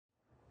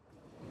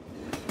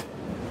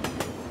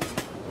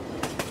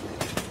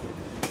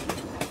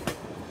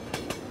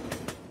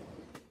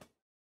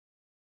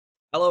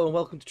Hello and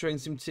welcome to Train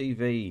Sim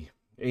TV.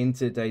 In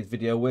today's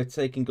video we're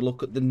taking a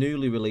look at the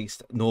newly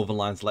released Northern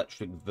Lines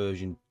Electric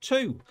version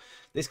 2.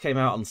 This came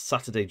out on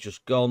Saturday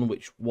just gone,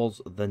 which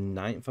was the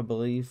 9th I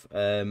believe,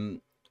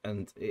 and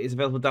it is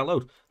available to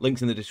download.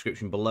 Links in the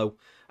description below.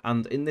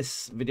 And in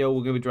this video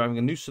we're going to be driving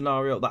a new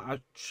scenario that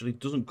actually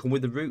doesn't come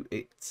with the route.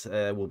 It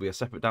will be a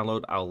separate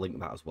download. I'll link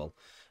that as well.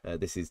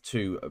 This is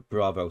to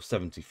Bravo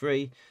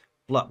 73,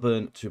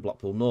 Blackburn to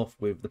Blackpool North,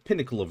 with the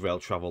pinnacle of rail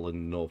travel in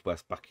the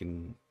northwest back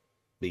in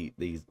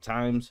these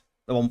times,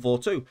 the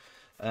 142.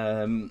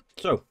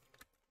 So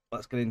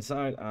let's get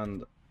inside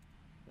and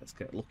let's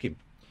get looking.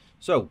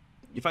 So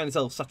you find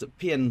yourself sat at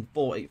PN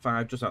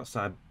 485 just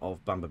outside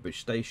of Bamber Bridge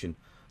station.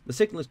 The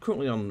signal is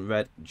currently on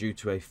red due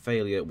to a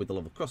failure with the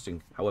level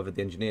crossing. However,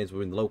 the engineers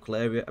were in the local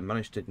area and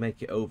managed to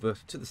make it over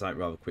to the site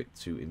rather quick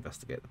to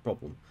investigate the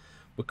problem.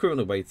 We're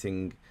currently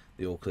waiting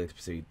the all clear to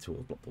proceed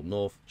towards Blackpool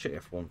North. Check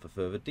F1 for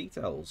further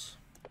details.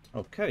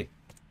 Okay,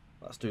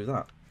 let's do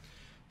that.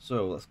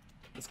 So let's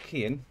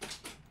key in.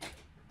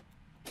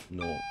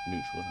 No,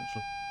 neutral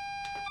actually.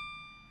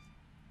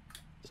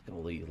 Let's get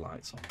all these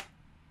lights on.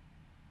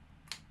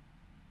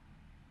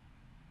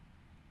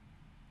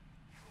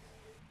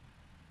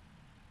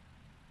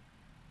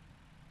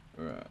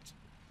 Right.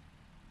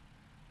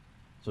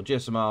 So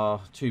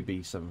GSMR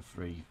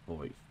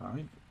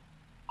 2B73485.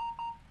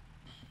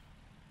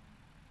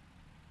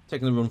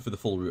 Taking a run through the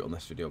full route on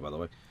this video, by the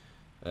way.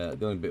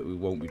 The only bit we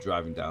won't be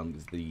driving down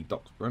is the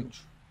docks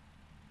branch.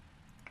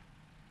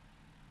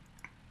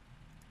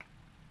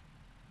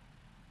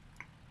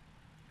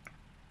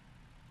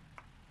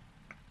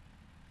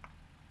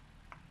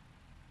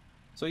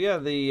 So yeah,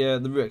 the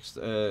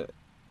route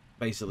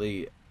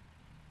basically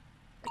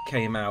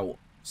came out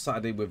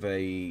Saturday with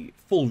a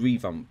full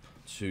revamp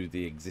to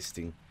the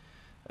existing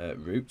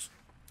route.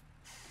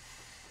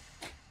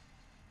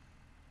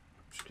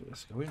 Just get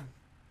this going.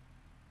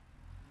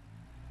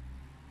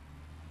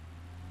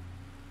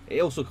 It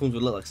also comes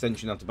with a little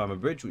extension out to Bamber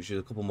Bridge, which is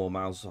a couple more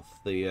miles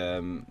off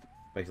the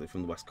basically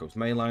from the West Coast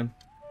main line.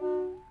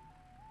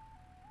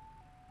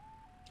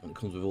 And it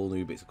comes with all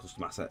new bits of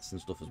custom assets and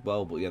stuff as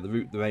well. But yeah, the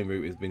main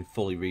route has been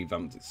fully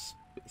revamped. It's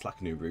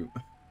like a new route.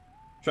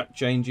 Track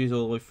changes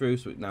all the way through,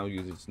 so it now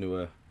uses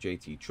newer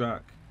JT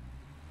track.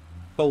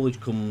 Foliage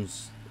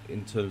comes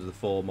in terms of the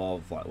form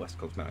of like West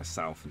Coast Mountain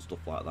South and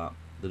stuff like that.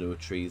 The newer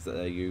trees that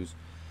they use.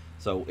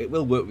 So it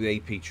will work with the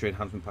AP tree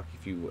enhancement pack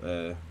if you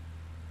are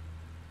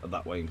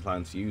that way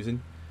inclined to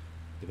using.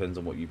 Depends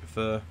on what you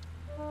prefer.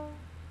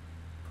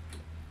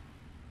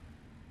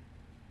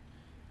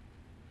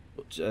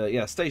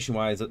 Yeah,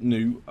 station-wise, at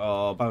new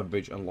are Bamber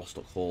Bridge and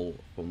Lostock Hall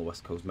from the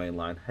West Coast main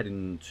line,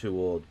 heading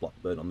toward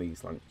Blackburn on the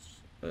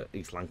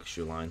East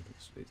Lancashire line,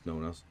 it's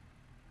known as.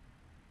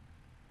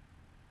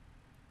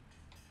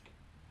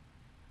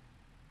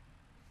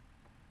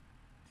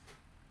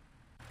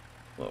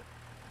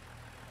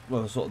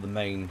 Well, sort of the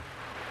main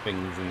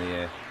things in the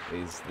air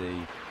is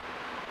the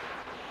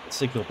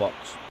signal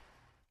box.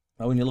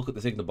 Now, when you look at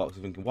the signal box,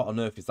 you're thinking, what on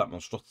earth is that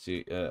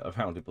monstrosity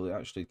around it? But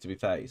actually, to be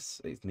fair,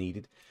 it's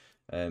needed.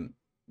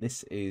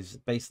 This is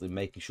basically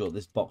making sure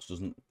this box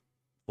doesn't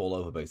fall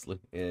over, basically.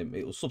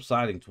 It was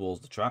subsiding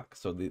towards the track,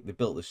 so they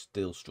built this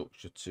steel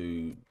structure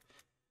to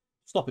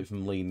stop it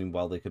from leaning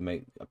while they can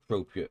make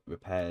appropriate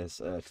repairs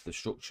to the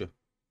structure.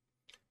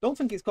 Don't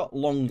think it's got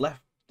long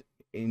left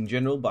in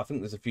general, but I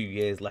think there's a few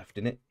years left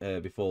in it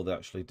before they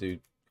actually do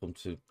come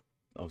to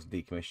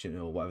obviously decommission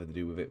or whatever they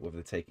do with it, whether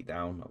they take it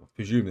down. I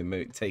presume they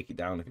may take it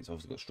down if it's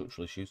obviously got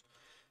structural issues.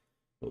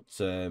 But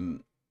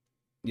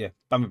yeah,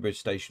 Bamber Bridge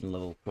station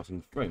level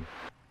crossing through.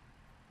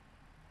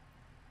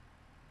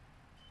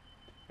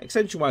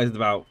 Extension wise, it's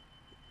about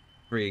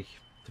 3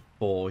 to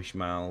 4-ish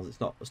miles. It's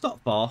not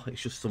far.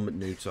 It's just something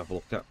new to have a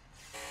look at.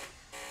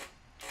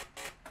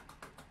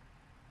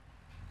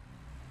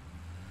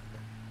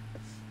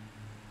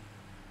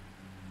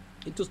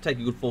 It does take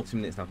a good 40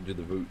 minutes now to do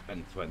the route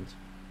end to end.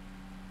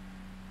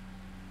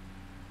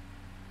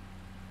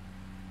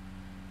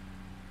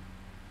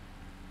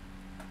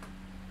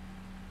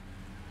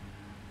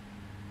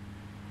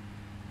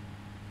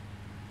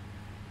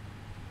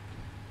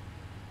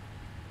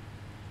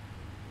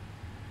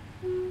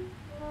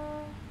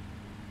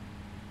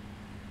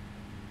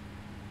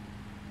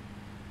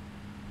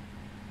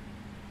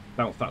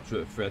 Bounce factor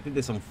at 3. I did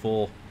this on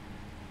 4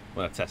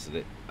 when I tested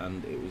it,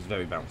 and it was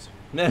very bouncy.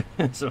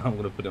 So I'm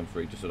going to put it on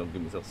 3 just so I don't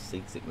give myself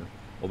seat sickness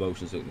or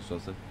motion sickness, so I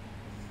say.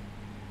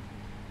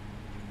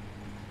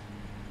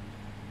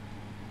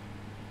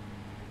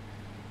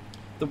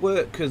 The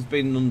work has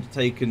been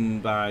undertaken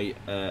by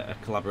a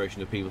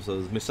collaboration of people. So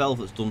there's myself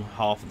that's done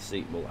half of the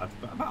scene, well,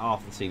 about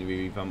half of the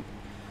scenery revamp,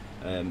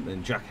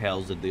 and Jack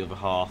Hales did the other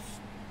half.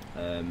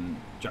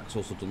 Jack's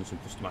also done some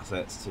custom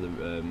assets to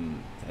the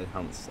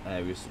enhance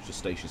areas such as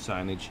station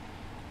signage,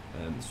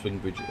 the swing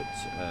bridge at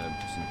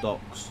Preston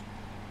Docks,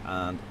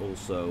 and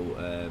also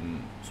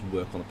some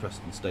work on the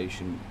Preston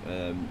Station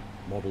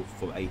model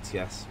for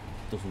ATS.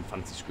 Done some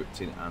fancy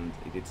scripting, and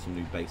he did some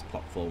new base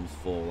platforms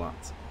for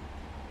that,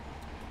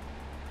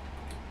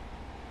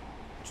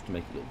 just to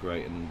make it look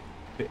great. And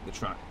bit of the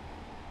track.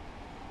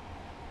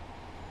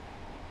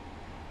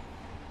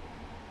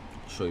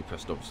 I'll show you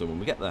Preston officer when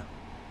we get there.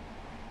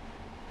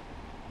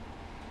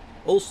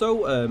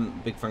 Also,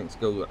 big thanks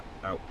go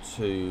out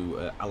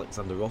to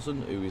Alexander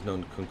Rosen, who is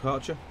known as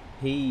Concarcher.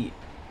 He,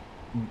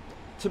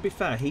 to be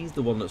fair, he's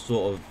the one that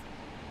sort of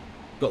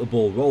got the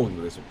ball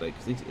rolling with this update,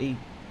 because he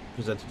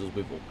presented us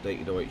with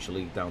updated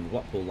OHLE down the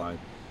Blackpool line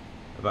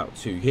about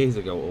 2 years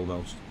ago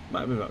almost.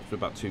 Might have been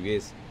about 2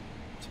 years,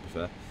 to be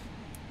fair.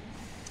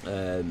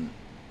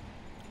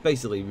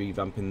 Basically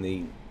revamping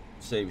the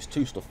Series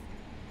 2 stuff,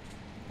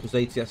 because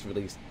ATS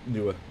released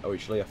newer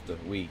OHLE after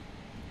we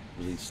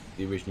released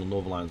the original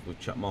Northern Lines with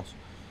Chat Moss.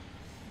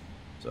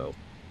 So,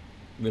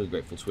 really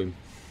grateful to him.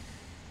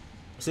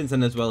 Since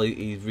then as well,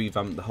 he's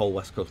revamped the whole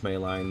West Coast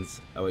Main Lines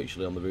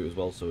OHLE on the route as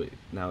well, so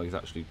now he's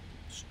actually,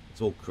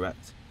 it's all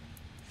correct,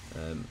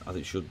 as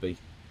it should be.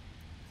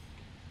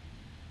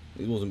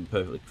 It wasn't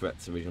perfectly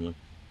correct originally.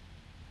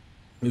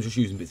 He was just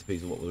using bits and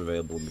pieces of what was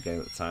available in the game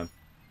at the time.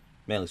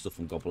 Mainly stuff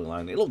from Goblin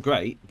Line. It looked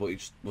great, but it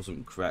just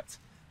wasn't correct.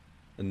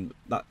 And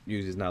that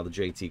uses now the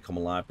JT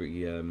Common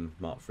Library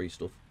Mark III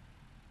stuff.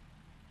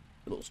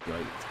 It looks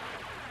great.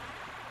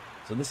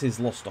 So this is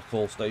Lostock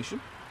Hall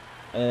Station.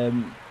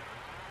 Nothing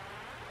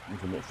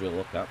much to really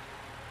look at.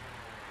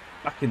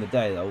 Back in the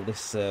day though,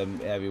 this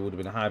area would have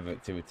been a hive of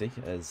activity,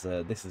 as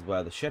this is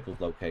where the shed was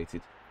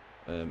located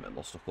at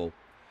Lostock Hall.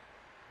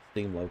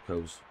 Steam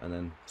locos and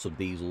then some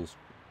diesels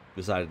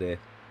resided here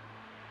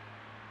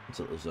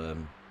until it was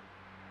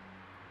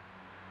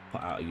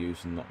put out of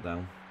use and knocked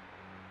down.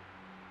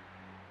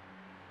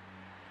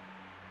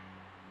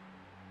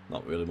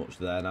 Not really much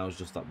there now, it's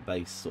just that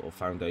base sort of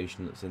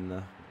foundation that's in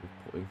there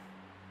we've put in.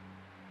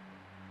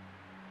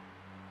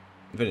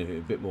 If anything,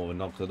 a bit more of a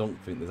nod, because I don't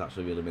think there's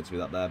actually really meant to be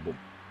that there, but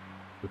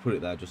we put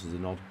it there just as a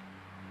nod.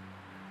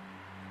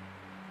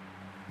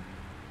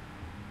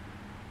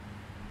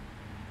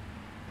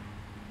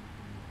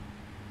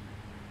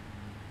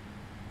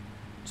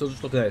 So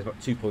just looking at it,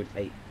 it's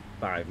about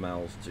 2.85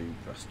 miles to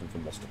Preston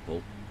from Lostock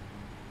Hall.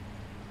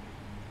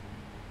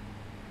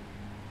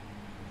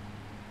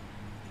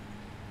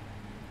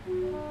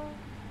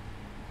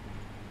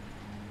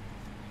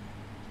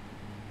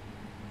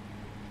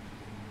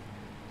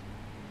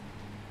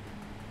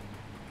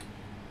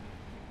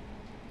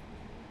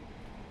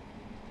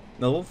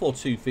 Now, the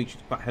 142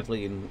 featured quite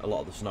heavily in a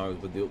lot of the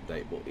scenarios with the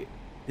update, but it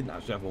didn't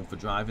actually have one for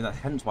driving. That's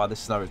hence why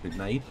this scenario has been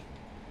made.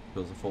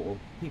 Because I thought, well,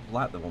 people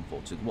like the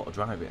 142, they want to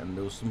drive it, and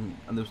there was some,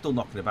 and they were still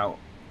knocking about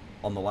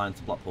on the line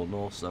to Blackpool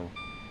North, so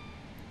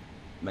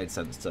it made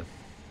sense to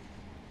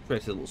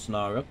create a little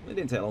scenario. It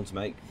didn't take long to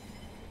make,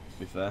 to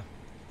be fair.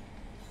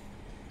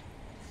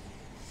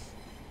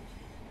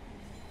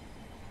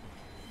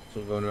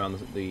 So we're going around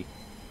the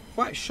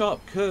quite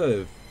sharp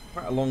curve,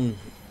 quite a long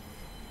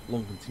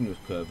continuous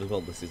curve as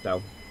well. This is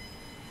down,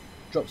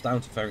 drops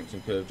down to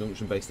Ferrington Curve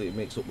Junction. Basically, it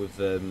makes up with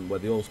where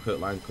the Orskirk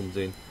line comes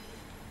in,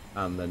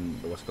 and then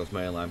the West Coast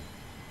Main Line.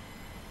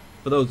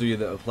 For those of you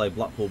that have played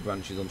Blackpool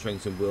branches on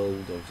Trains in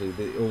World, obviously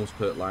the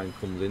Orskirk line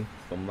comes in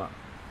from that.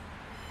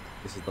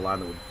 This is the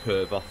line that would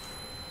curve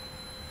off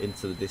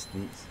into the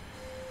distance.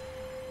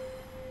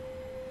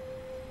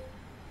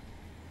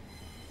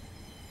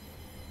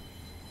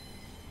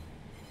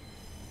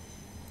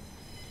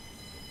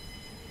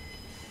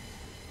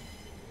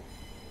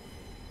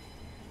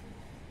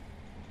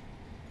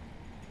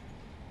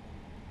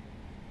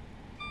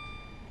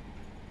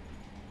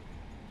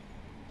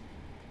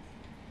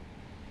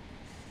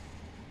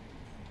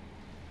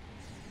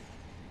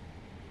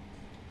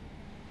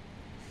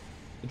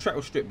 The track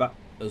was stripped back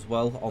as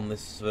well on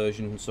this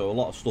version, so a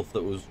lot of stuff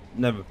that was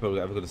never probably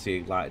ever going to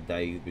see light of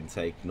day has been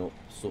taken up,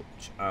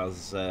 such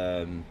as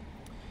the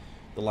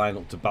line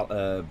up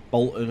to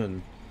Bolton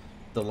and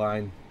the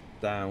line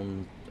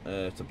down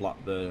to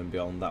Blackburn and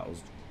beyond. That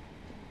was,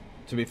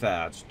 to be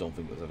fair, I just don't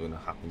think it was ever going to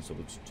happen, so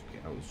we just took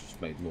it out. It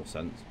just made more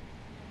sense.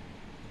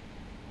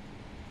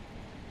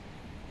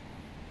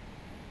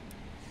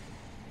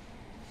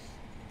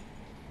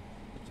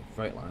 There's a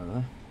freight line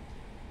there,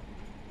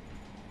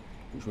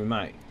 which we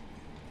might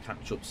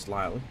catch up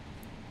slightly.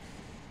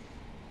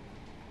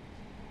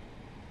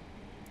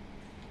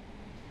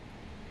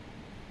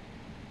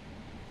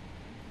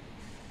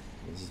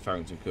 This is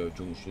Farrington Curve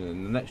Junction,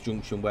 and the next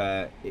junction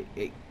where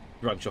it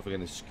branches off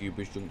again is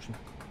Skewbridge Junction.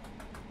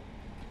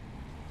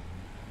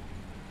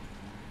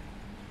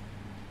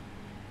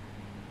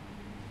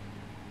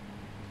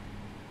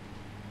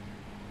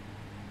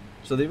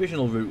 So the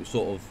original route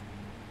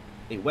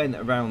it went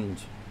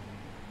around.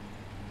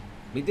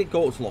 It did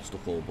go up to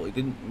Lostock Hall, but it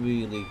didn't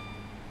really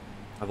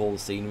have all the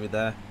scenery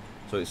there.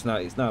 So it's now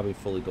been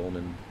fully done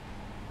and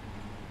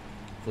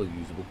fully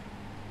usable.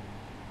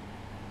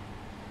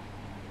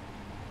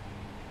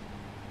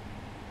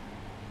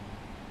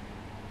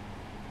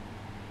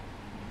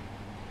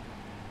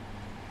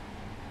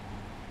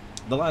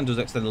 The line does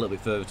extend a little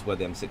bit further to where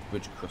the M6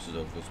 bridge crosses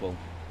over as well.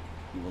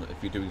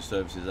 If you're doing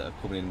services that are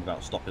coming in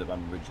without stopping at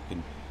Bamber Bridge, you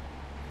can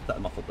set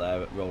them off up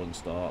there at rolling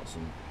starts,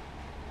 and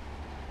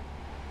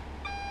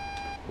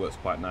works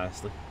quite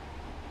nicely.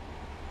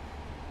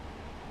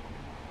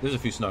 There's a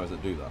few scenarios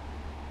that do that.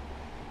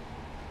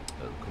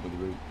 Cover the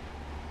route.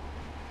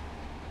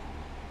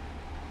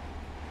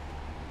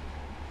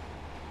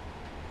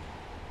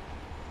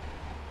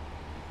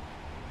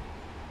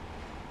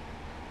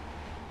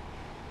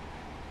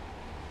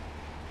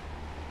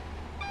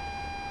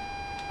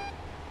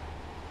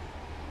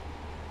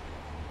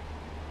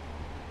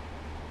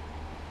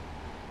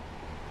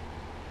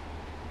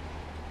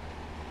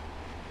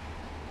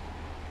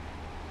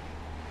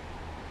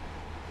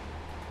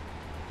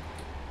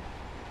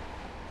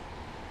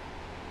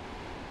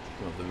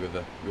 Of the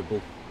river Ribble.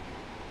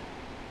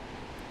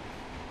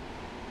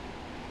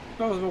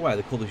 I was aware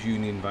they call this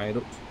Union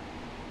Viaduct.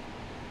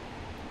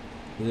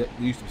 There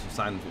used to be some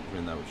signs which were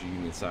in there which are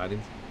Union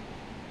sidings.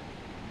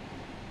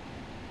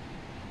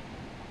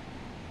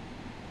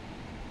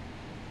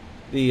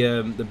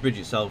 The bridge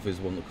itself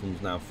is one that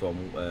comes now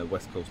from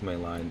West Coast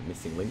Main Line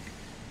Missing Link,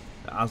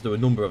 as there are a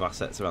number of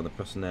assets around the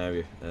Preston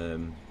area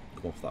come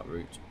off that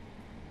route.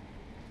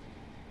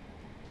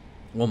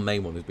 One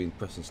main one has been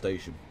Preston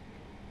Station.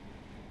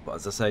 But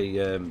as I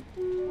say,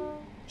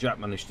 Jack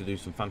managed to do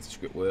some fancy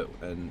script work,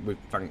 and with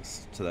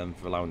thanks to them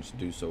for allowing us to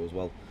do so as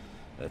well.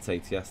 At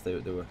ATS, they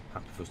were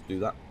happy for us to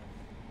do that.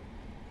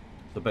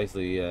 So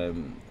basically,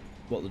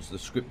 what the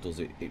script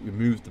does, it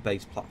removes the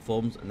base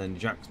platforms, and then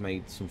Jack's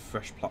made some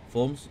fresh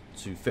platforms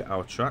to fit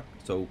our track.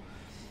 So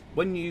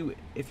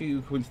if you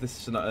go into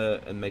this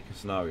and make a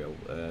scenario,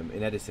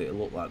 in Edit it'll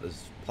look like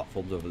there's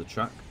platforms over the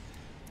track.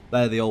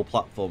 They're the old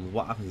platforms.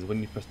 What happens is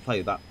when you press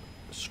play, that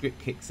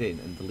script kicks in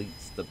and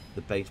deletes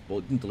the base, but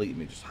it doesn't delete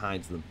them, it just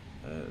hides them.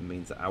 It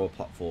means that our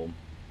platform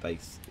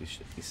base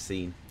is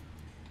seen,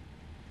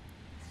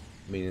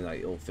 meaning that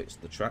it all fits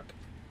the track.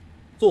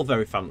 It's all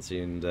very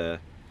fancy and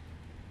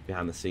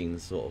behind the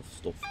scenes sort of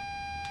stuff,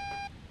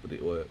 but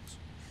it works.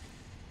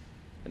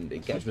 And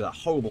it gets rid of that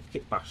horrible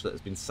kit bash that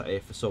has been sat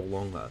here for so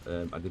long that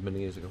I did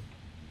many years ago.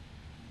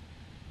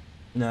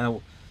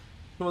 Now,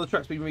 some of the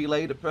tracks being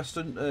relayed at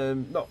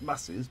Preston, not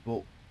masses,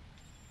 but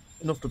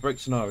enough to break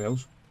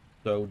scenarios.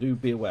 So do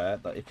be aware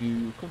that if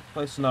you come to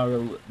play a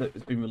scenario that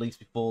has been released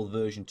before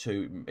version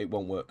 2, it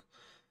won't work,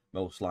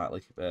 most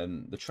likely.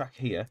 The track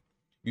here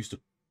used to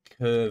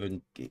curve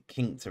and get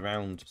kinked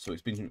around, so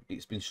it's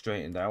been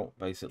straightened out,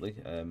 basically.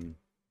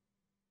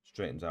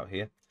 Straightens out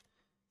here.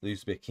 There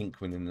used to be a kink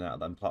going in and out of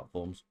them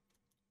platforms.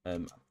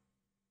 Don't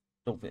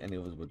think any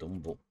others were done,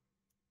 but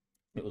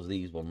it was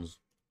these ones.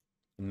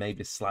 And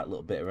maybe a slight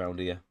little bit around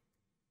here.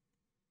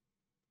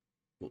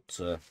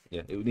 But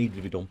yeah, it needed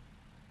to be done.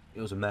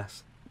 It was a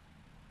mess.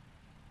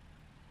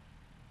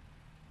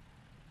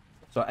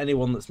 So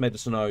anyone that's made a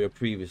scenario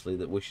previously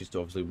that wishes to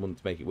obviously want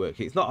to make it work,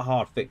 it's not a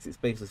hard fix. It's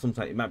basically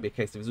sometimes it might be a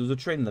case of if there was a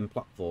train in them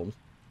platforms,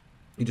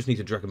 you just need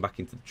to drag them back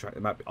into the track.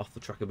 It might be off the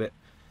track a bit.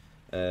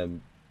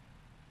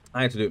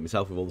 I had to do it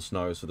myself with all the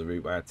scenarios for the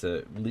route. I had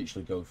to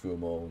literally go through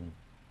them all and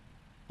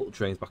put the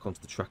trains back onto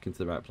the track into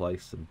the right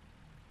place and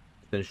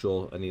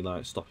ensure any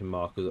like stopping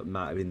markers that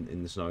might have been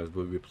in the scenarios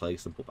were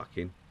replaced and put back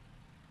in.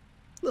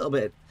 A little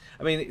bit.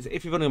 I mean,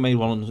 if you've only made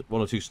one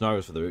or two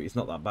scenarios for the route, it's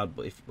not that bad.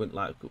 But if went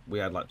like we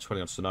had like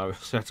 20 odd scenarios,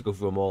 so I had to go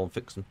through them all and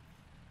fix them.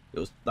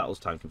 That was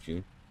time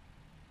consuming.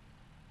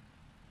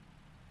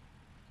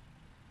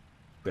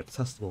 We had to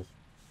test them all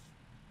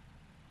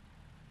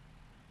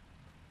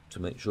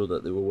to make sure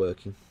that they were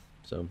working.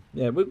 So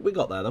yeah, we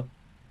got there though.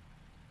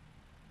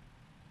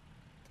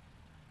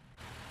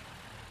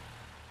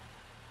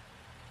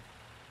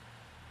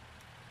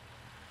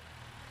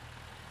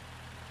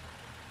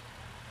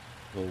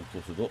 All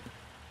cluttered up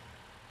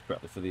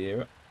correctly for the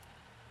era.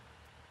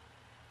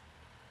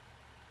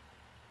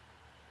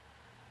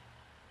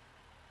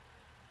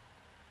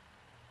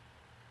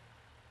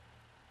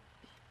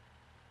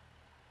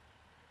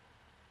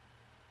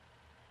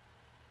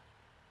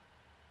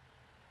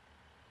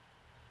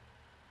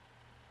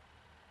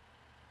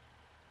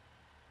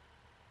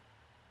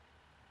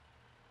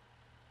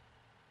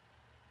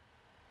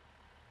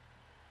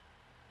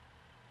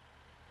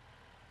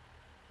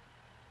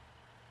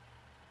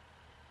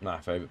 My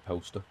favourite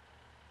poster.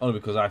 Only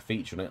because I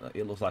feature in it.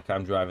 It looks like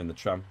I'm driving the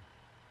tram.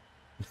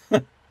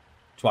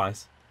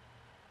 Twice.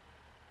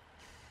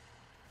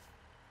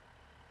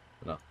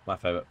 But no, my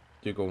favourite.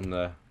 Do go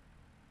and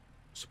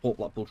support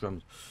Blackpool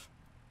trams.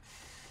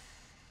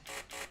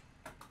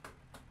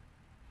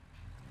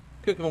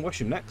 Kirkham and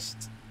Wesham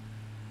next.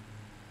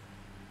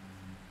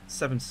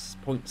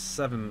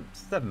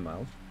 7.77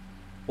 miles.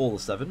 All the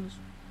sevens.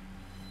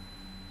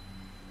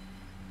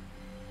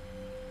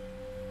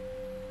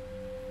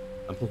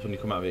 And plus when you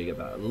come out here you get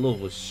that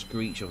lovely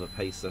screech of a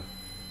pacer.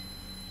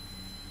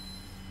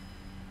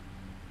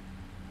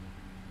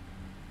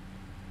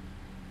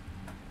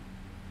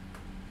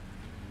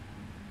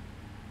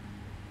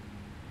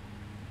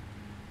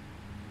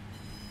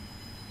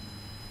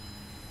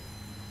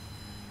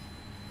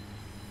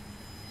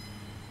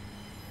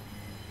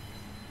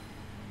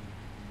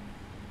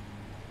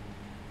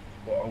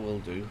 What I will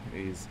do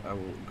is I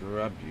will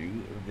grab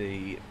you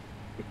the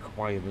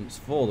requirements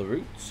for the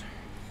route.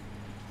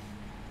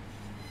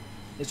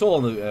 It's all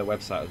on the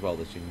website as well,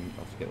 that you can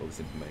also get all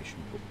this information.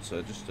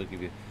 But just to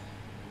give you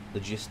the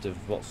gist of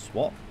what's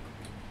what,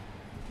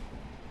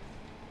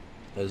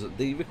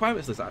 the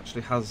requirements list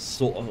actually has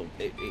sort of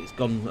it's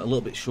gone a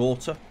little bit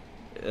shorter.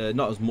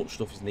 Not as much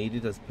stuff is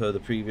needed as per the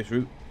previous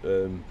route.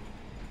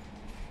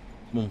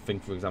 One thing,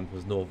 for example,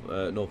 is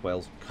North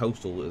Wales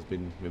Coastal has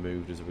been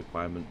removed as a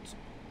requirement.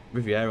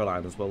 Riviera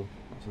line as well.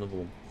 That's another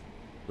one.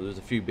 But there's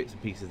a few bits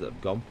and pieces that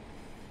have gone.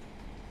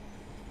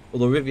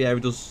 Although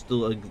Riviera does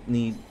still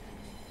need,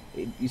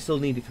 you still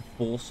need it for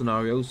 4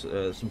 scenarios.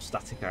 Some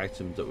static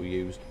items that were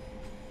used.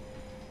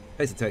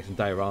 Basically, take some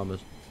dioramas,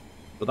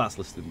 but that's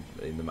listed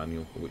in the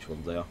manual for which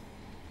ones they are.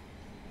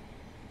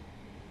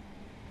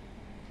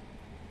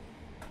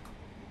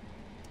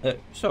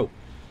 So,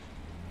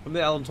 from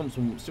the Alan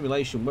Thompson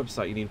simulation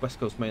website, you need West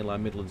Coast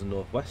Mainline, Midlands and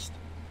North West,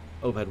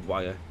 overhead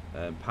wire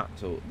pack,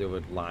 so the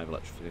overhead live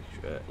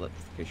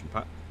electrification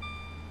pack.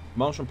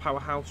 Marshall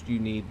Powerhouse, you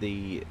need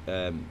the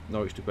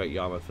Norwich to Great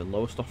Yarmouth and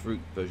Lowestoft route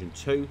version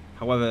 2.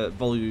 However,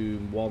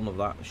 volume 1 of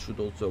that should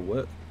also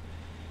work.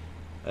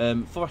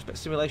 4 aspect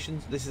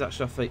simulations. This is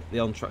actually off the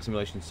on-track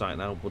simulation site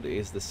now, but it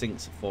is the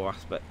Syncs 4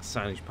 aspect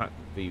signage pack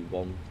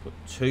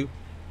V1.2.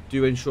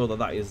 Do ensure that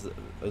that is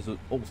as up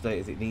to date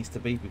as it needs to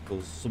be,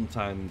 because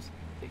sometimes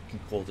it can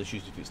cause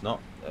issues if it's not.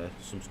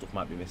 Some stuff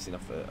might be missing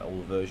off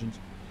older versions,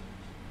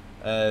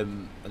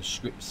 and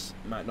scripts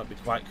might not be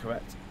quite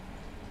correct.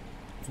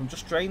 From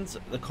Just Trains,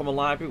 the common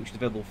library, which is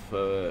available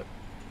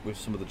with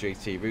some of the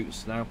JT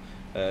routes now,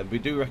 we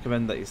do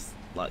recommend that it's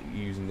like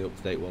using the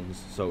up-to-date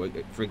ones. So,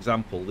 for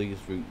example, these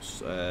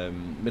routes: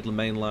 Midland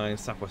Main Line,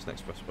 South Western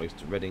Expressways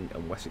to Reading,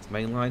 and Wessex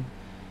Main Line.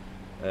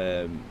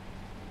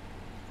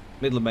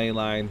 Midland Main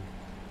Line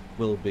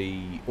will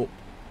be up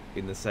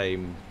in the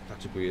same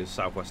category as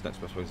South Western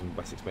Expressways and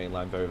Wessex Main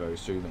Line very, very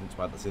soon. That's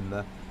why that's in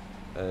there.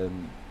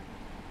 In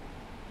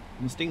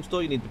the Steam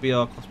store, you need the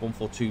BR Class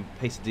 142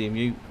 Pacer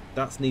DMU.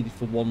 That's needed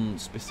for one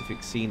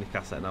specific scenic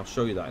asset, and I'll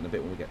show you that in a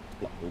bit when we get to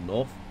Blackpool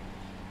North.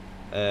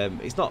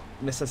 It's not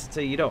a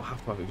necessity, you don't have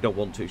to have it if you don't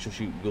want to, it's just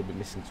you'll be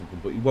missing something,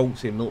 but you won't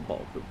see a milk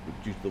bottle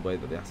due to the way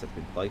that the asset's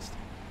been placed.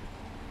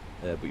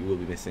 But you will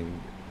be missing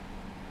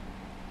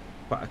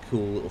quite a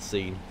cool little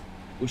scene,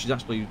 which is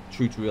actually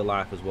true to real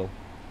life as well.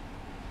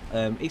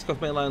 East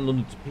Coast Main Line,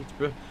 London to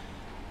Peterborough,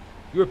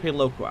 European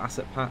Local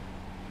Asset Pack,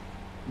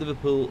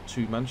 Liverpool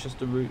to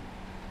Manchester route,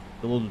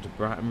 the London to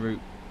Brighton route,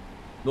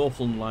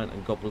 North London Line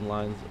and Goblin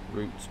Lines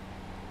route,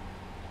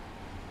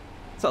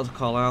 South to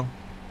Carlisle,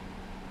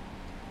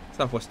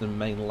 South Western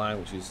Main Line,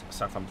 which is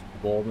Southampton to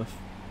Bournemouth,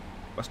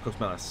 West Coast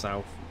Main Line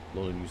South,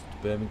 London Euston to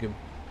Birmingham,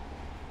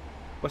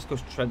 West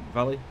Coast Trent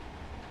Valley,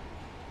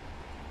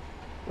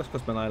 West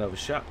Coast Main Line over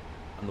Shap,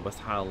 and the West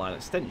Highland Line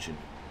extension.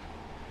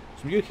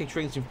 Some UK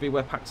train sim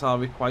freeware packs are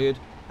required.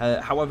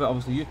 However,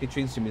 obviously UK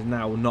train sim is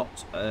now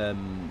not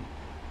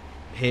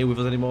here with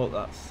us anymore.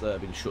 That's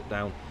been shut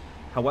down.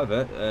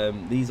 However,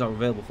 these are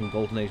available from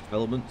Golden Age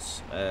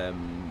Developments. The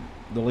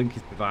link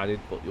is provided,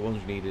 but the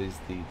ones you need is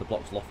the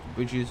blocks, loft and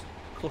bridges,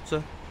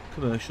 clutter,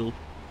 commercial,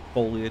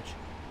 foliage,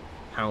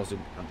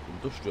 housing and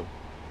industrial.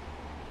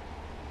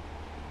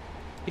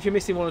 If you're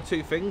missing one or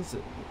two things,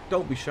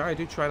 don't be shy,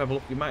 do try and have a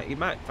look. You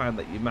might find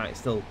that you might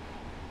still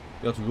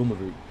be able to run the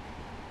route.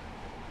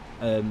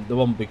 The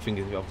one big thing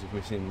is obviously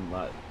missing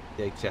like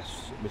the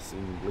ATS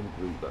missing link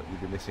route, that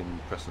you'd be missing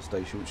Preston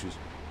Station, which is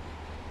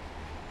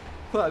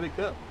quite a big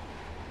gap.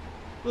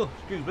 Oh,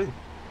 excuse me.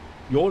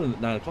 Yawning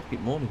at 9 o'clock in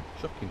the morning.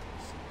 Shocking.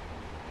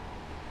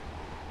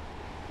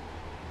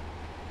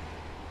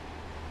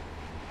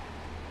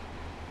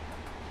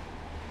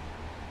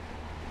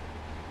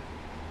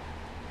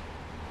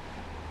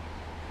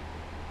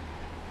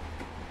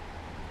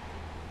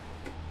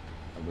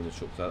 I'm going to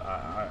shut that.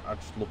 I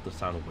just love the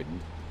sound of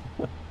wind.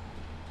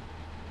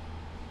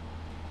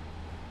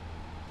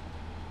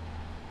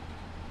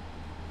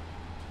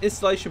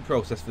 Installation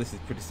process for this is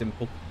pretty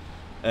simple.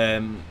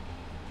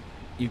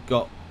 You've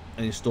got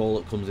an install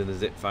that comes in a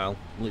zip file.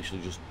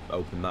 Literally just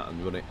open that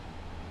and run it.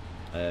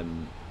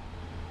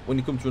 When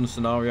you come to run a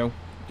scenario,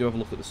 do have a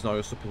look at the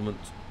scenario supplement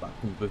that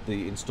comes with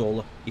the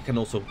installer. You can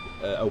also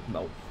open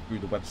that up through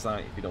the website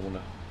if you don't want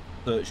to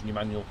search in your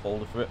manual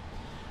folder for it.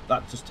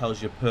 That just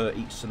tells you per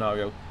each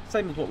scenario.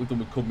 Same as what we've done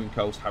with Cumbrian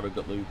Coast,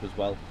 Harrogate Loop as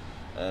well.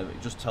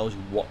 It just tells you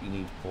what you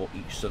need for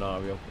each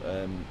scenario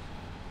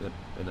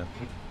in a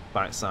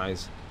bite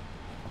size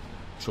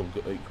chunk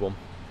at each one.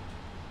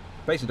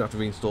 Basically, don't have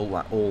to reinstall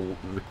like all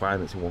the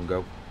requirements in one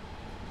go.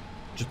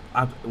 Just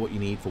add what you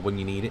need for when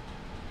you need it.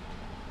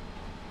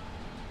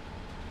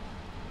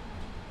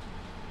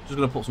 Just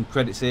going to put some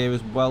credits here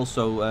as well.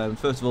 So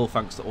first of all,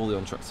 thanks to all the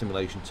on-track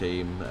simulation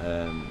team.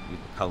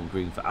 Callum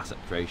Green for asset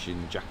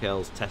creation, Jack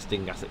Ells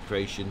testing, asset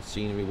creation,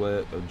 scenery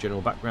work and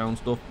general background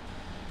stuff.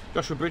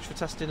 Joshua Bridge for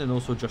testing, and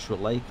also Joshua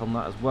Lake on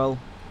that as well.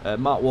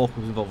 Mark Walker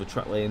was involved with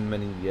track lane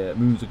many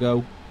moons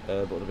ago,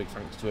 but a big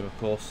thanks to him, of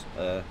course.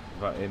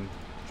 Without him,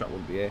 track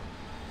wouldn't be here.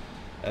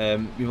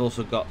 We've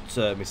also got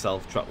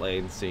myself, track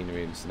lane,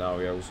 scenery and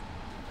scenarios.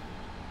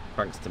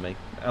 Thanks to me.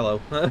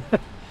 Hello.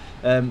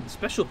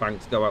 Special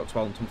thanks go out to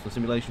Alan Thompson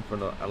Simulation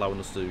for allowing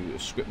us to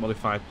script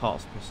modify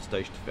parts across the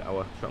station to fit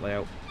our track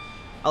layout.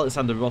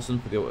 Alexander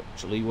Rossen for the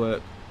actual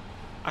work.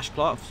 Ash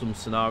Clark for some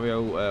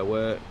scenario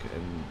work,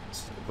 and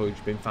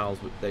Voyage bin files.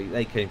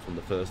 They came from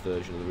the first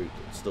version of the route,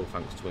 but still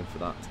thanks to him for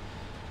that.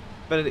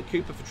 Benedict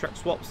Cooper for track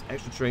swaps.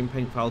 Extra terrain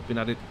paint files been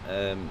added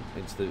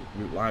into the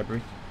route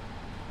library.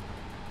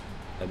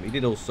 He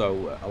did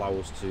also allow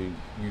us to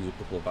use a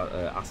couple of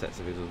assets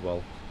of his as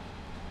well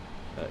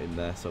in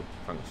there, so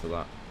thanks for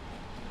that.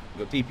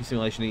 We've got DP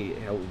Simulation, he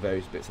helped with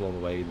various bits along the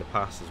way in the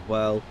past as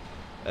well.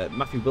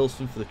 Matthew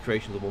Wilson for the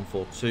creation of the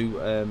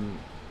 142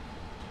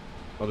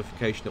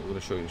 modification that we're going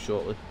to show you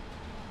shortly.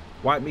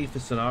 Whitemead for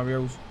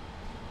scenarios.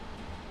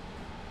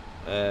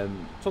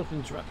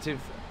 Thompson Interactive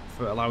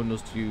for allowing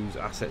us to use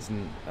assets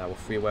in our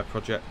freeware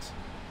project.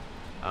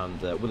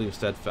 And William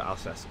Stead for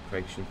assets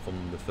creation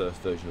from the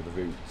first version of the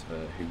route,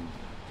 who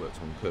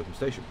worked on Kirkham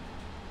Station.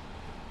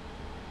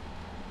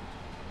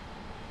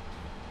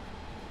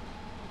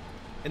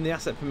 In the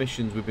asset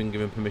permissions, we've been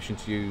given permission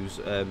to use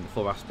the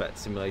 4-aspect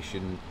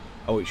simulation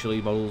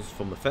OHLE models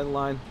from the Fen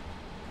line.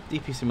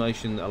 DP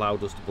Simulation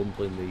allowed us to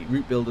bundle in the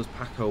Route Builders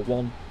Paco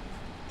 1.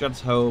 Jad's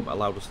Home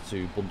allowed us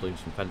to bundle in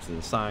some fences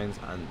and signs,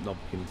 and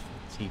Nobkins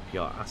for the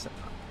TPR asset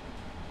pack.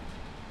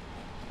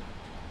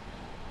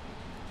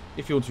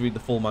 If you want to read the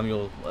full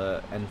manual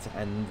end to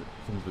end,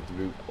 comes with the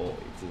route, or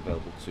it's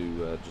available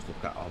to just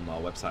look at on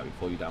our website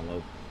before you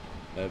download.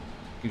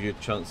 Gives you a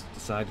chance to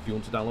decide if you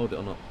want to download it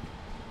or not.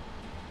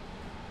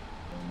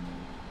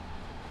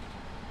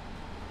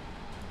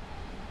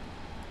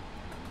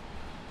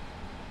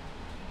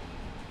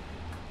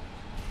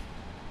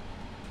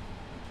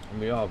 And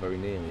we are very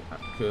nearly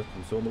at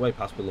Kirkham, so on the way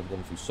past we'll have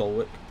gone through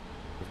Solwick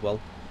as well.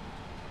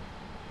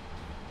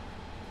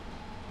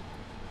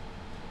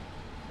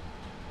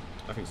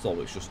 I think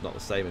Solwick's just not the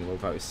same anymore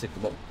without its sick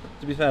box.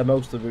 To be fair,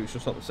 most of the routes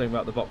just not the same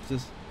without the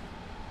boxes.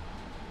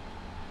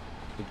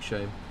 Big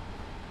shame.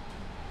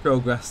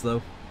 Progress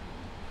though,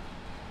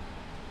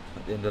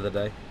 at the end of the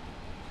day.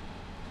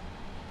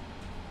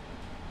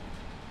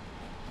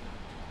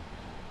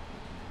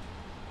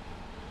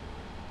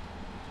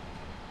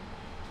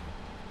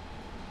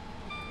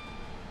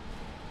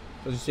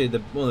 As you see,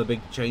 one of the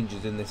big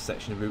changes in this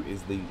section of route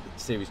is the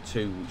Series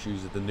 2, which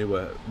uses the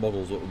newer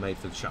models that were made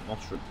for the Chat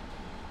Nostrum.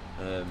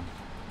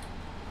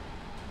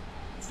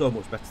 So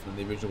much better than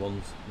the original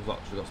ones. We've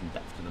actually got some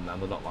depth to them now.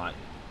 They're not like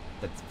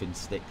dead thin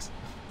sticks.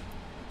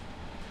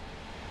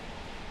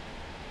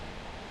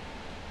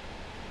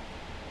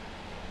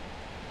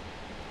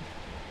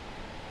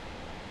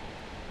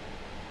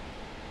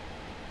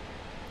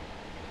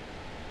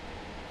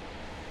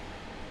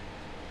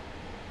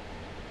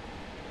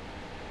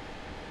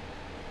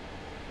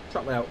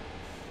 Track layout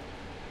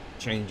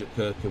change at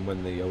Kirkham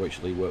when the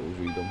OHLE work was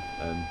redone.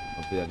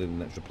 Obviously they added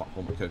an extra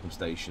platform at Kirkham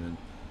Station and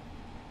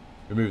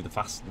removed the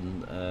fast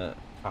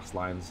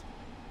lines.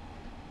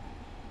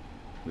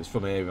 It's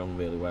from here on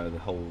really where the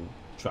whole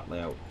track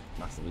layout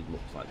massively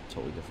looks like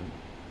totally different.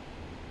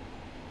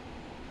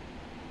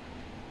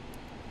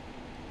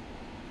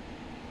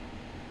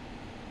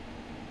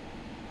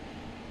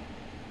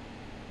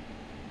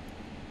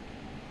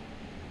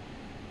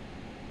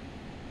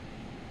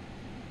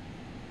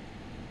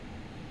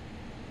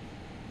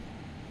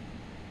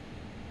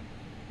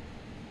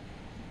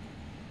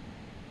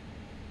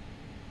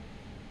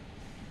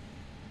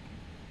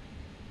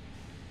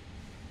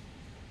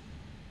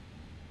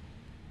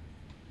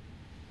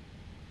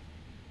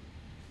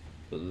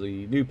 But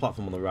the new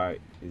platform on the right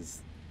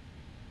is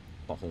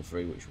platform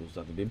 3, which was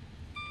added in.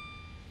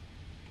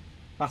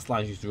 Fast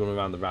lines used to run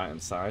around the right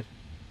hand side.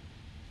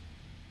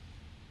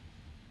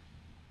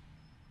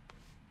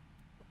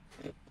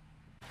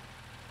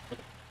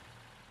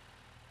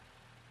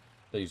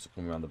 They used to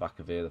come around the back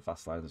of here, the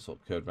fast lines are sort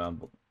of curved around,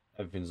 but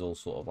everything's all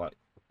sort of like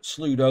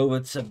slewed over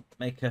to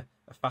make a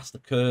faster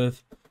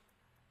curve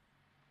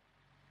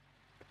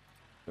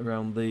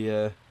around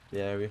the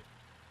area.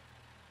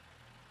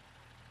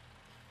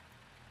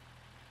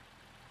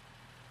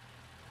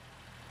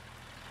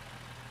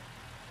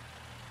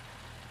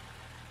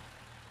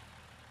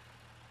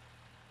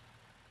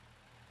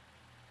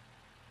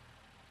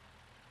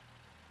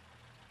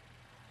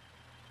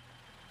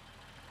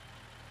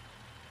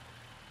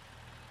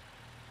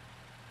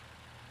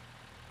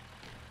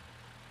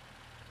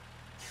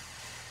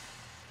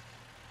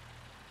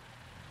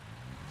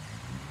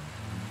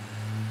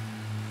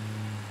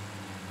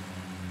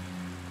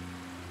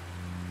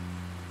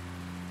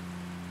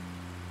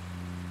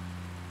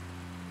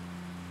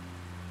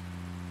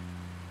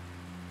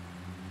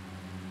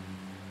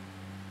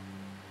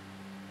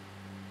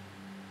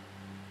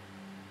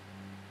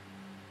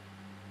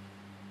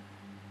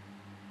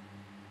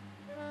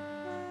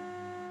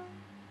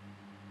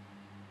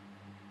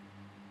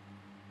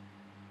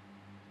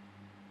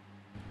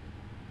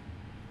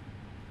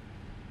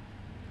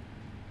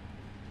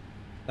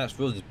 That's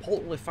really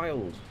Poltley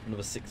Filed,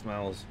 another 6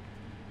 miles.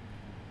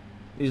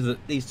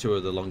 These two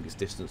are the longest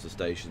distance of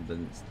stations,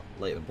 and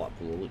Leighton and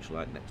Blackpool are literally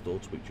like next door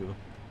to each other.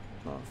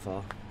 Not that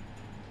far.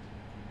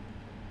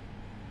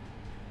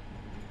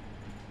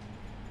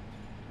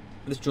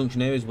 This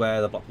junction here is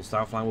where the Blackpool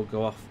South line will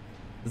go off.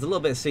 There's a little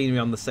bit of scenery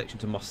on the section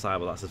to Moss Side,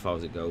 but that's as far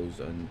as it goes,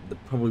 and there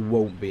probably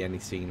won't be any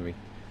scenery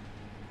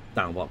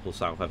down Blackpool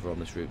South ever on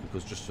this route,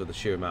 because just for the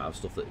sheer amount of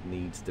stuff that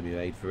needs to be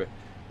made for it.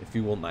 If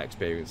you want that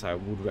experience, I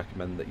would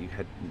recommend that you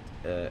head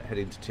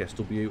into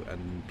TSW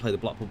and play the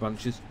Blackpool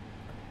branches.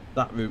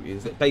 That route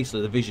is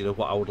basically the vision of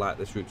what I would like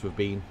this route to have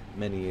been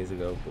many years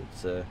ago,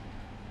 but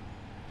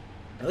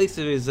at least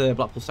there is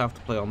Blackpool South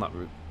to play on that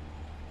route,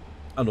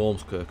 and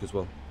Ormskirk as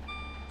well.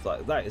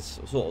 So that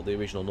is sort of the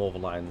original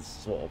Northern Line's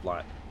sort of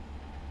like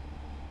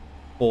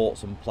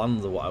thoughts and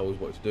plans of what I always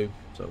wanted to do.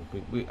 So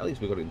at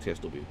least we got it in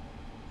TSW.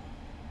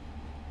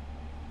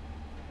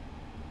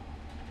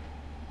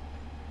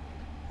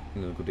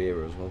 In a good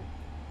era as well.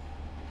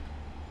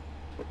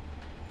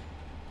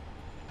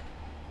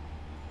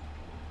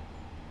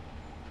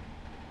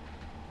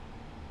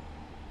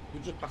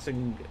 We're just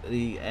passing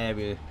the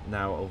area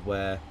now of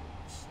where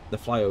the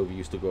flyover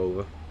used to go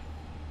over.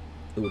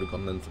 It would have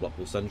gone then to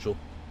Blackpool Central,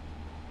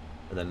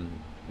 and then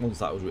once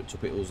that was ripped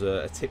up, it was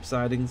a tip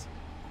sidings,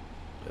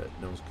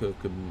 known as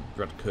Kirkham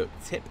Bradkirk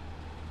Tip.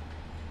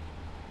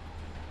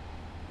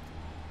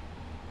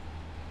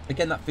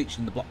 Again, that featured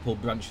in the Blackpool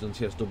branches on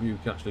TSW. You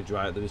can actually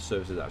drive. There is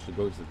services that actually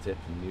go to the tip,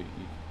 and you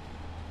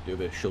do a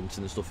bit of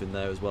shunting and stuff in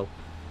there as well.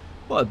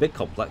 Quite a big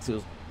complex. It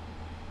was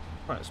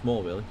quite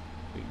small, really.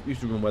 It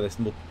used to run where this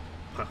mud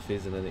path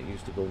is, and then it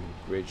used to go under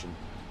the bridge, and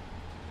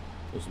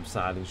there were some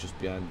sidings just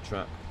behind the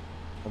track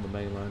on the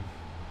main line.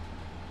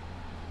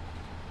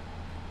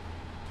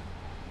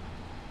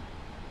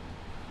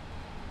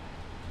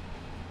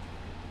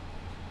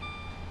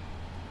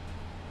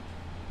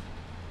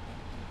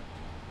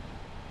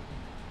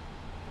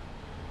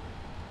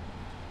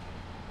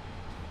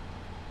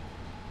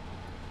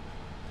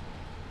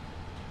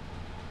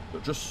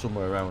 But just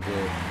somewhere around here,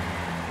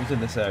 it was in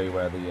this area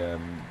where the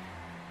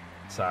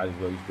side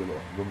where used to do a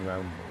little run around,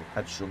 a little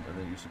head shunt, and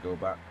then it used to go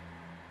back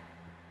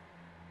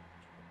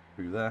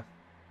through there.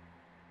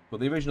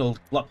 But the original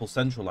Blackpool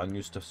Central line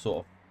used to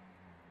sort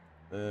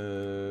of,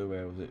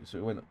 where was it? So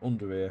it went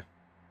under here,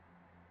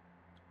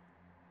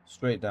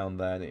 straight down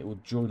there, and it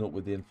would join up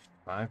with the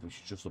M55,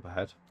 which is just up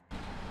ahead.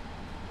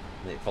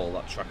 And it followed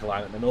that track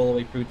line, and then all the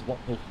way through to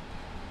Blackpool.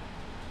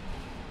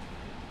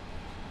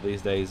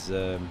 These days,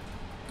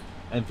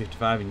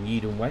 M55 in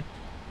Yeadon Way.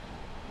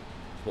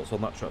 What's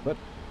on that track bed?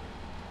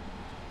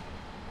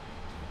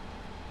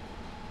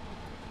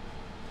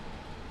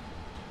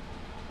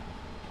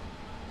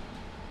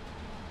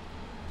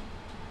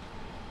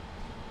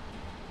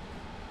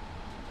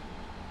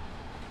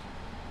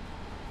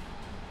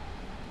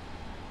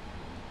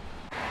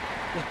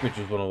 This bridge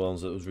was one of the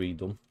ones that was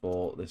redone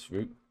for this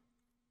route.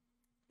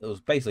 It was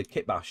basically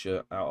kit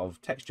basher out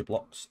of texture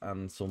blocks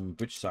and some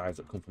bridge sides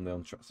that come from the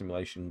on-track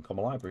simulation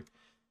common library.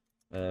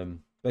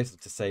 Basically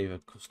to save a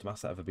custom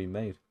asset ever being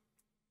made.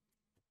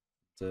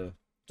 It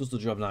does the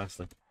job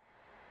nicely.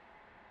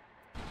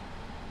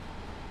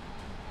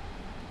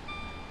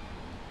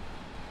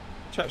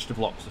 Texture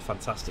blocks are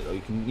fantastic though.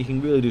 You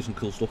can really do some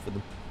cool stuff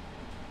with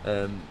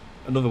them.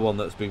 Another one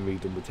that's been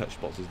redone with texture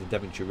blocks is the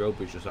Devonshire Road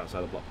Bridge just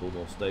outside of Blackpool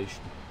North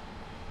Station.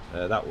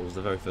 That was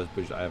the very first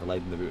bridge that I ever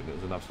laid in the route, and it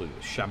was an absolute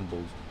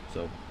shambles.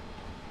 So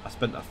I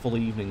spent a full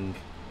evening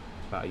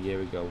about a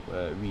year ago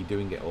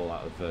redoing it all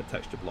out of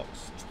texture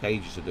blocks. It took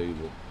ages to do,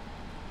 but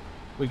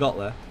we got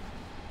there.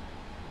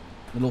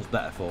 It looks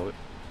better for it.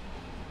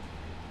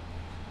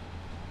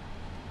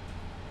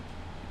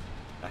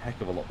 A heck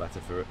of a lot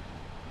better for it.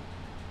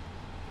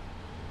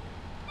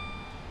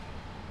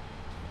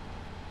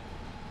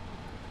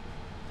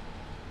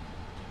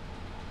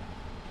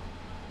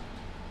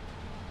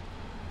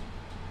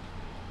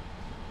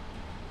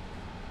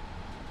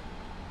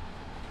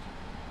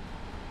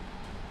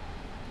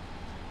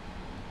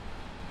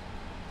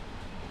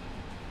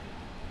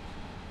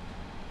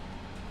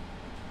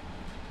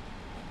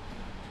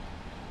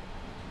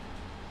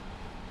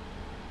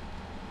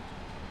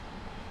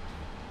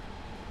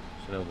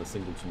 Over the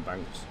Singleton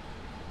banks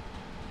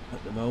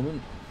at the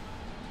moment.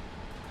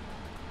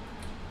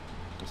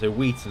 So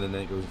Wheaton and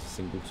then it goes to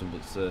Singleton,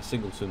 but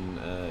Singleton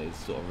is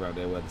sort of around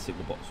there where the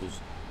signal box was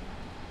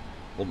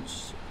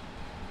once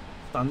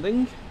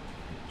standing,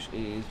 which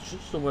is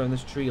just somewhere in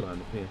this tree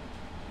line up here.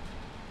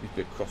 Used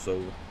to be a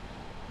crossover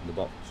in the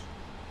box.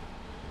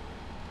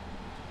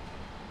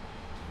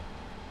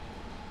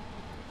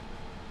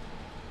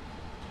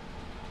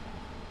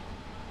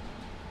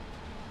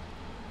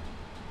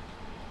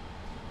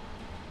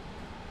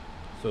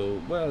 So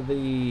where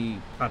the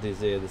pad is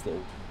here, this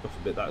little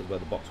rough bit, that is where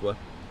the box were.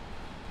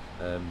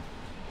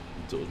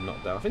 Until it was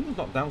knocked down. I think it was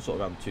knocked down sort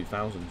of around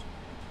 2000.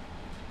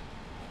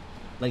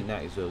 Late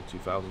 90s, early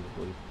 2000s, I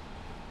believe.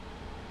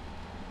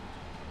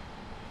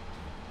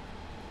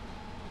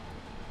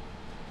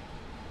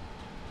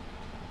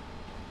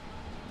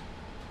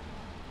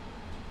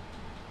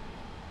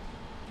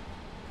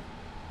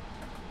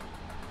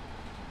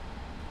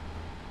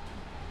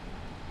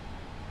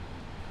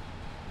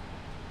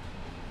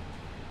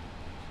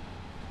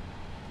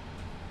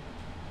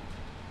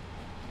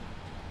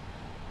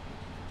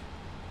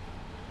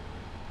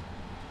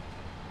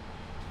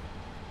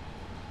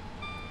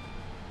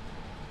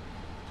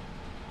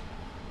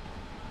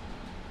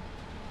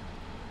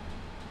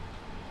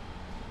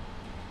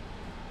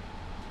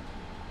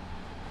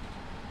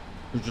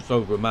 We're just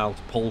over a mile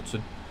to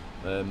Poulton.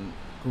 Come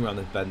around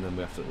this bend, then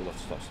we'll have to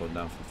start slowing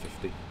down from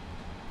 50.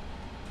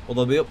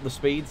 Although they up the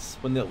speeds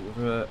when they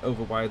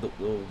over wide up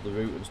the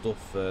route and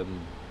stuff.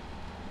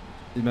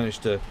 They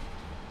managed to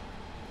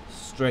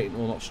straighten,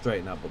 well not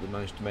straighten out, but they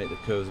managed to make the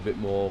curves a bit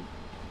more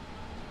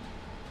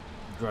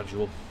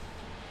gradual,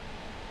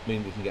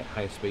 meaning we can get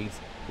higher speeds.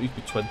 It used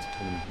to be 20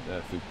 coming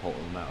through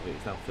Poulton and out of it.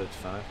 It's now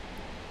 35.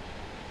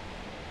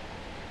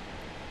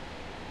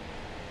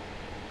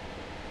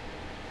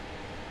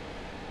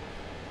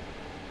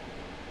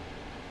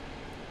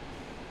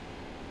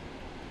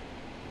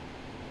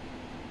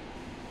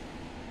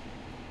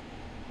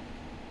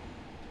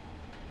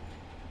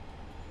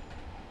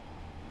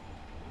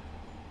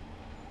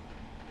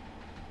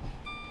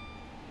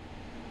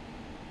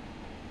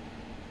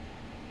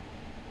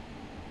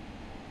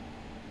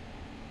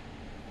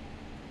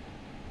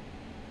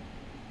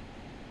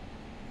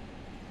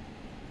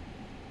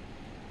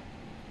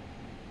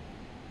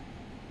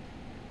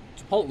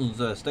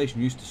 Poulton's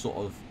station used to sort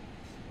of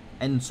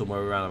end somewhere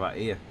around about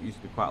here. It used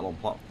to be quite a long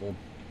platform.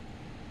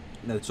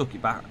 They took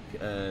it back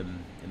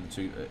in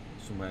the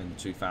somewhere in the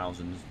 2000s,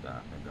 maybe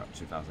about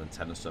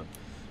 2010 or so.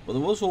 But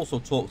there was also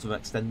talks of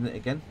extending it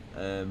again,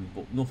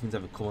 but nothing's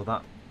ever come of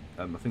that.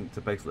 I think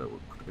to basically it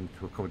could have been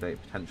to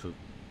accommodate potential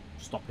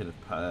stopping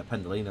of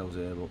Pendolinos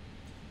here, but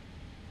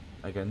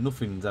again,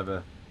 nothing's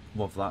ever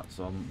come of that.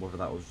 So whether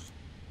that was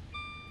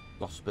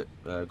gospel,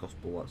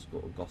 that's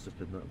sort of gossip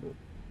in that, but.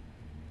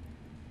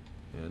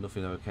 Yeah,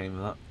 nothing ever came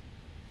of that.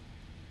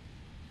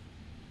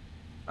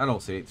 I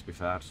don't see it, to be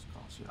fair. I just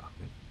can't see it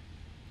happening.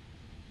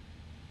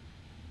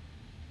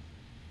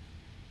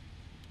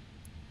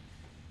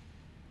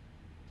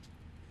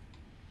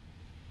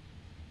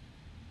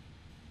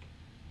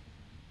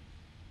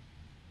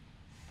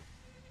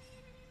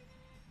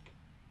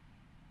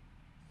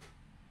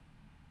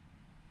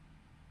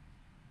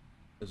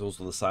 There's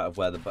also the site of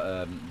where the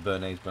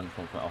Bernays branch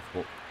went off,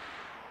 but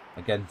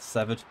again,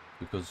 severed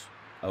because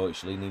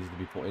actually needed to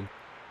be put in.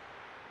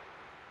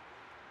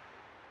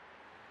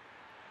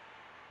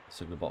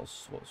 Signal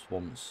box what's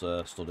once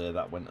stood here,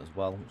 that went as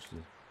well, which is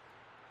a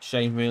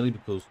shame really,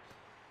 because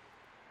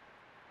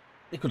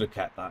they could have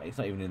kept that. It's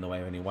not even in the way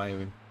of any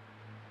wiring,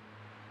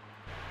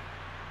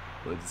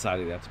 but they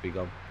decided they had to be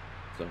gone,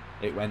 so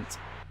it went.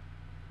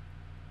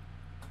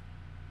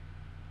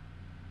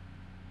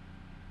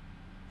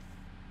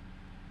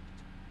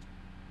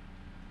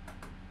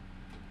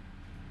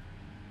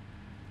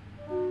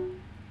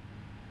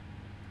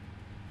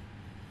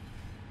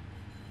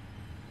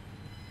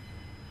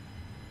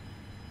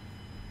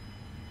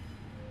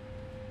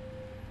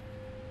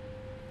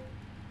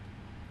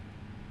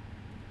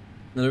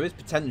 Now, there is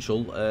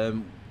potential,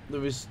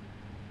 there is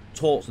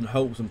talks and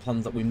hopes and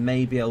plans that we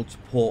may be able to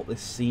port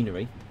this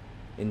scenery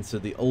into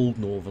the old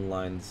Northern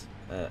Lines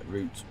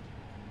route,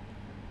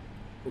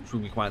 which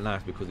would be quite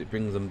nice because it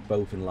brings them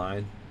both in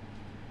line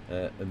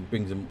and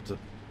brings them up to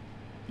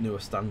newer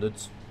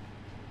standards.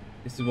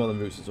 This is one of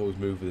the routes that's always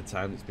moved with the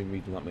time. It's been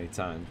redone that many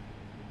times.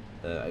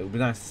 It would be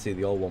nice to see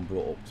the old one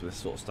brought up to this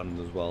sort of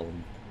standard as well,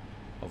 and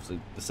obviously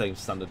the same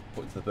standard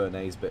put into the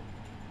Bernays bit.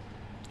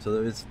 So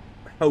there is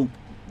hope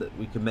that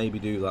we can maybe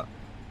do that.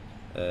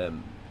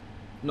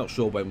 Not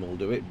sure when we'll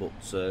do it, but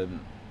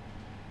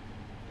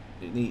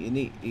it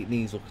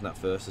needs looking at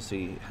first to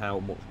see how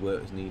much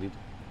work is needed,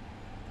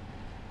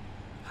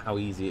 how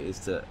easy it is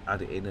to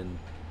add it in, and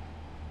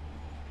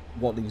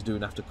what needs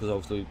doing after, because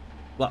obviously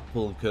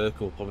Blackpool and Kirk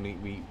will probably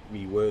need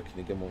reworking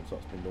again once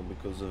that's been done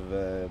because of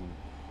the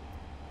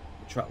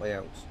track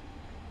layouts.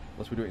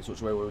 Unless we do it in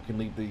such a way where we can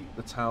leave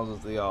the towers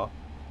as they are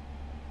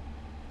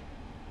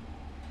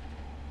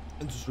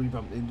and just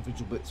revamp the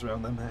individual bits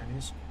around them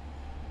areas.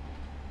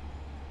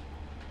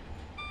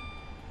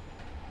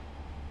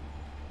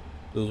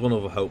 There was one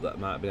other hope that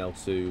might have been able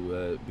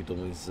to be done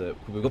is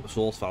we've got the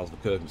source files for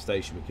Kirkham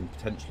Station. We can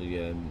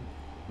potentially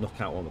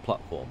knock out one of the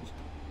platforms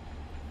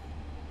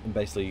and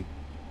basically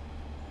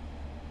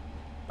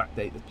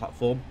backdate the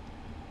platform.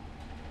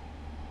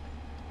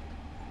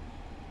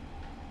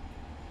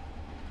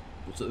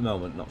 But at the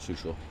moment, not too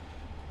sure.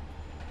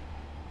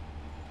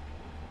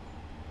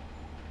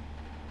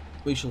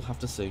 We shall have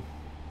to see.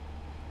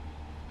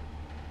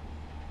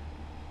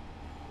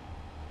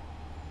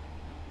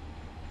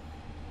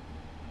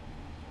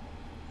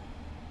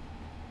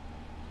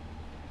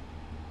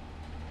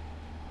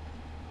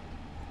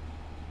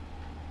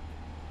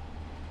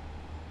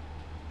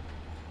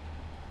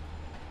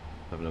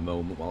 Having a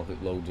moment while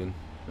it loads in.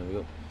 There we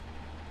go.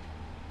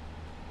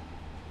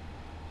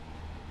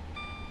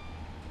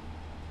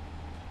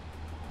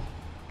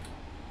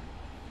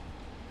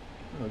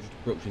 Oh, just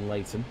approaching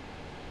Leighton.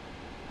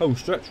 Home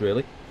stretch,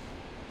 really.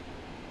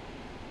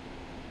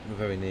 We're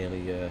very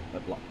nearly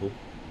at Blackpool.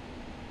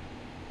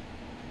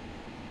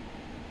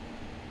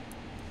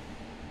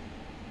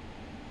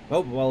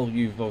 Oh, well,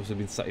 you've obviously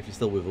been sat, if you're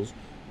still with us,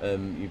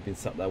 you've been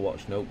sat there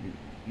watching. Oh,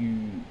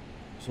 you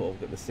sort of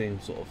get the same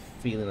sort of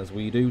feeling as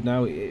we do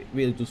now. It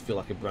really does feel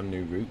like a brand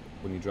new route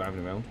when you're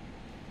driving around.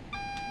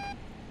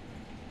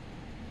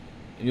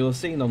 And you'll have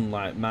seen on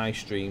like my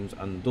streams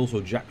and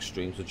also Jack's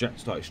streams, so Jack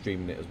started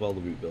streaming it as well,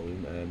 the route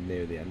building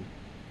near the end,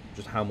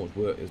 just how much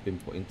work has been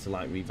put into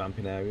like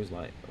revamping areas.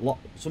 Like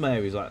some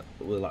areas like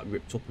were like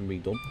ripped up and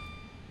redone.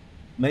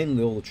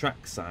 Mainly all the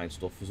track side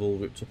stuff was all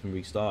ripped up and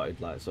restarted,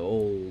 like, so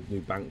all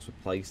new banks were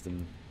placed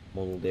and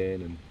modelled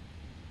in, and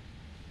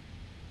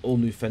all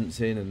new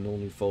fencing and all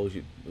new foliage.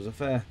 It was a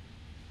fair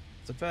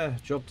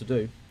job to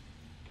do.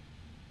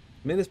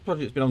 I mean, this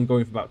project's been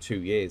ongoing for about 2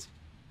 years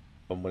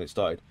from when it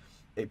started.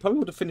 It probably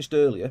would have finished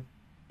earlier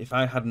if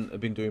I hadn't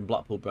been doing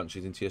Blackpool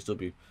branches in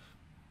TSW.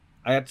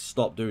 I had to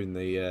stop doing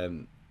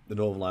the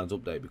Northern Lines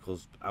update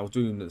because I was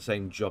doing the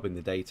same job in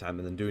the daytime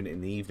and then doing it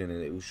in the evening,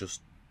 and it was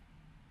just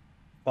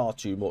far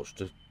too much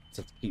to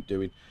keep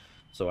doing,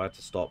 so I had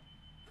to stop.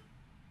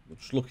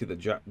 Just lucky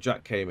that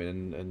Jack came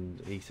in and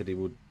he said he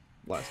would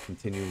like to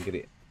continue and get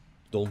it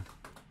done.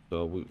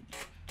 So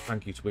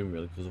thank you to him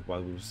really, because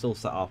otherwise we were still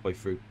sat halfway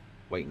through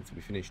waiting to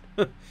be finished.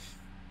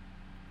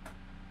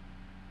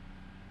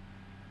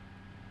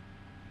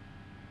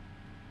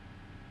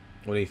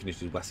 When he finished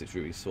his Wessex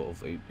route,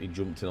 he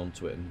jumped in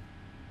onto it and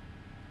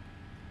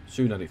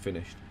soon had it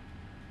finished.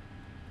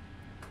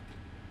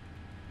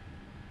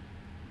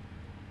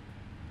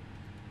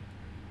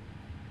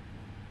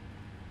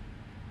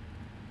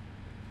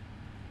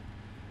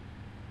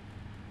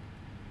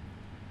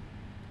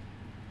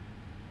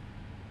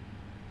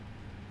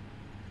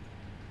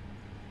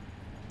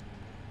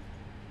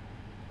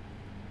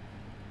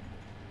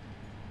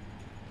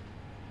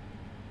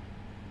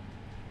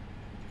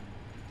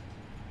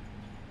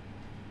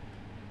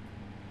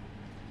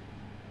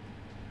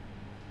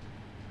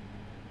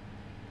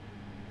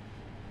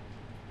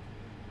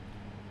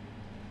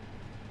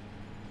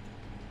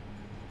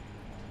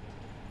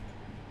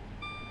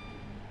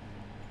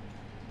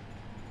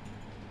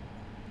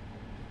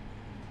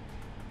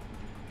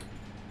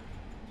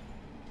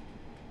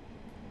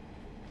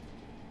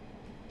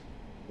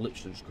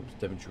 Literally just comes to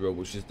Devonshire Road,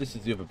 this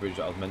is the other bridge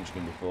that I was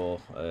mentioning before.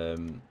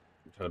 Trying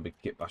a big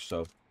kit bash,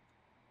 so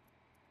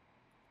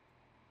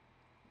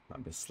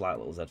might be a slight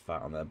little Z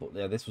fat on there, but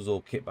yeah, this was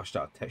all kit bashed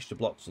out of texture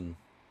blocks and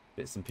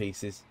bits and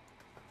pieces,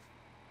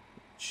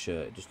 which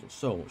it just looks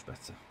so much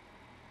better.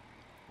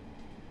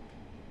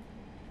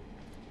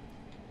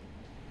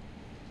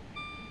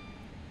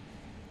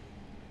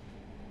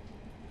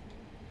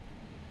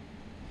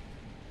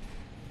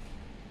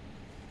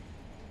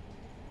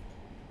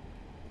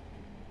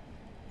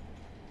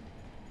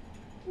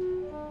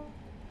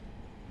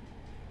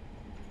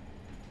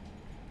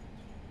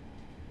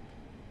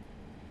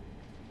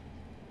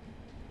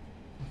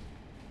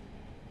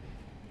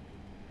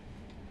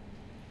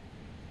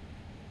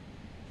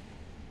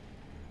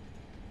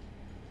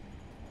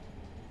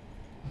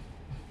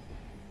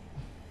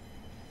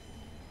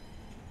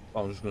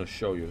 I'm just going to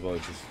show you as well,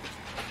 just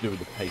doing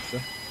the pacer.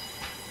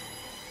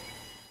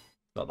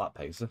 Not that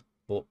pacer,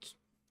 but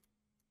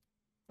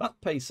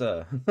that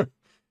pacer. So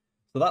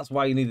that's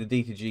why you need a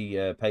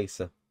D2G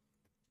pacer.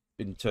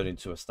 Been turned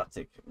into a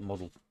static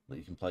model that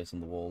you can place on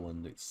the wall,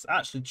 and it's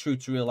actually true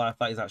to real life.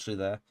 That is actually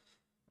there.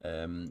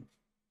 I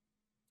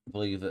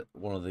believe that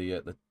one of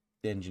the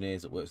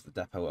engineers that works at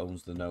the depot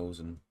owns the nose,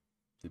 and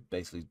they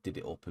basically did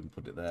it up and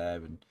put it there,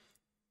 and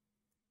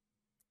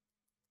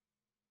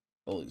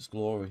all its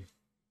glory.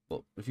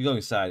 But if you go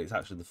inside, it's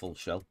actually the full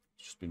shell.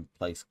 It's just been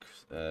placed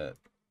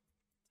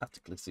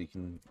tactically so you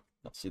can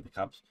not see the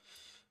cabs.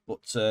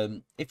 But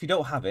if you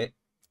don't have it,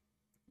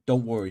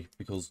 don't worry,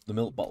 because the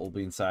milk bottle will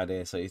be inside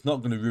here, so it's not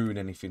going to ruin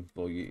anything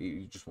for you.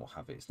 You just won't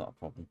have it. It's not a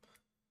problem.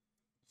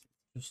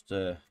 Just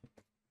a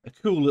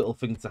cool little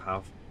thing to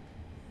have.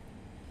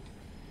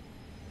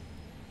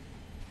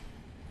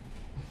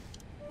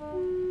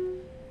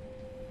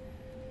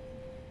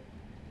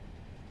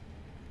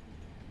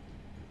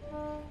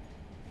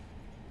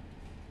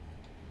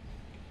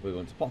 We're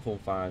going to platform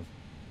 5.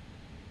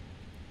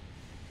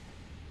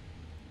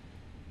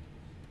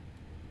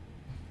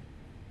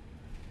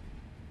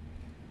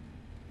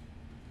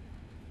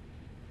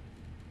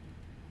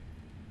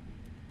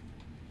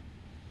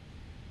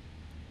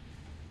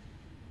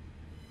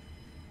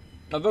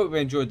 I hope you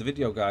enjoyed the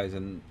video, guys,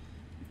 and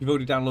if you've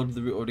already downloaded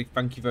the route already,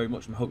 thank you very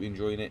much, and I hope you're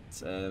enjoying it.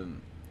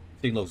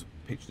 Seeing loads of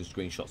pictures and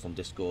screenshots on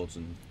Discords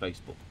and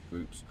Facebook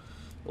groups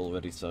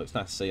already, so it's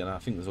nice to see, and I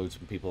think there's always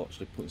some people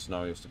actually putting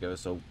scenarios together,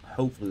 so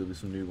hopefully there'll be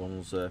some new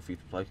ones for you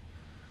to play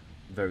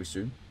very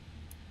soon,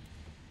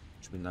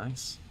 which will be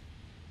nice,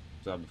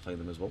 because I'll be playing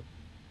them as well.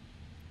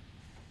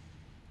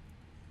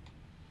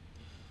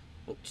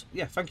 But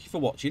yeah, thank you for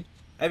watching.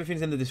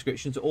 Everything's in the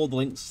description, so all the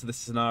links to this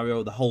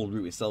scenario, the whole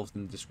route itself is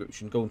in the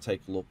description. Go and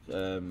take a look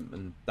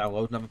and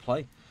download and have a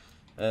play.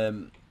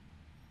 But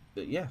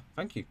yeah,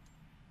 thank you.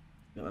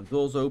 Get my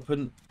doors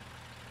open.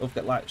 Don't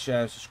forget, like,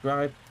 share,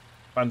 subscribe.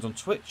 Fans on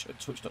Twitch at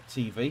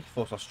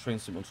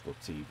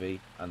twitch.tv/trainsim_TV,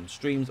 and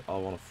streams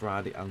are on a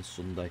Friday and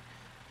Sunday.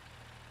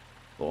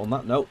 But on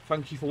that note,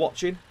 thank you for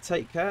watching.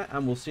 Take care,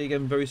 and we'll see you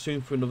again very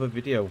soon for another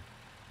video.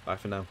 Bye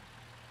for now.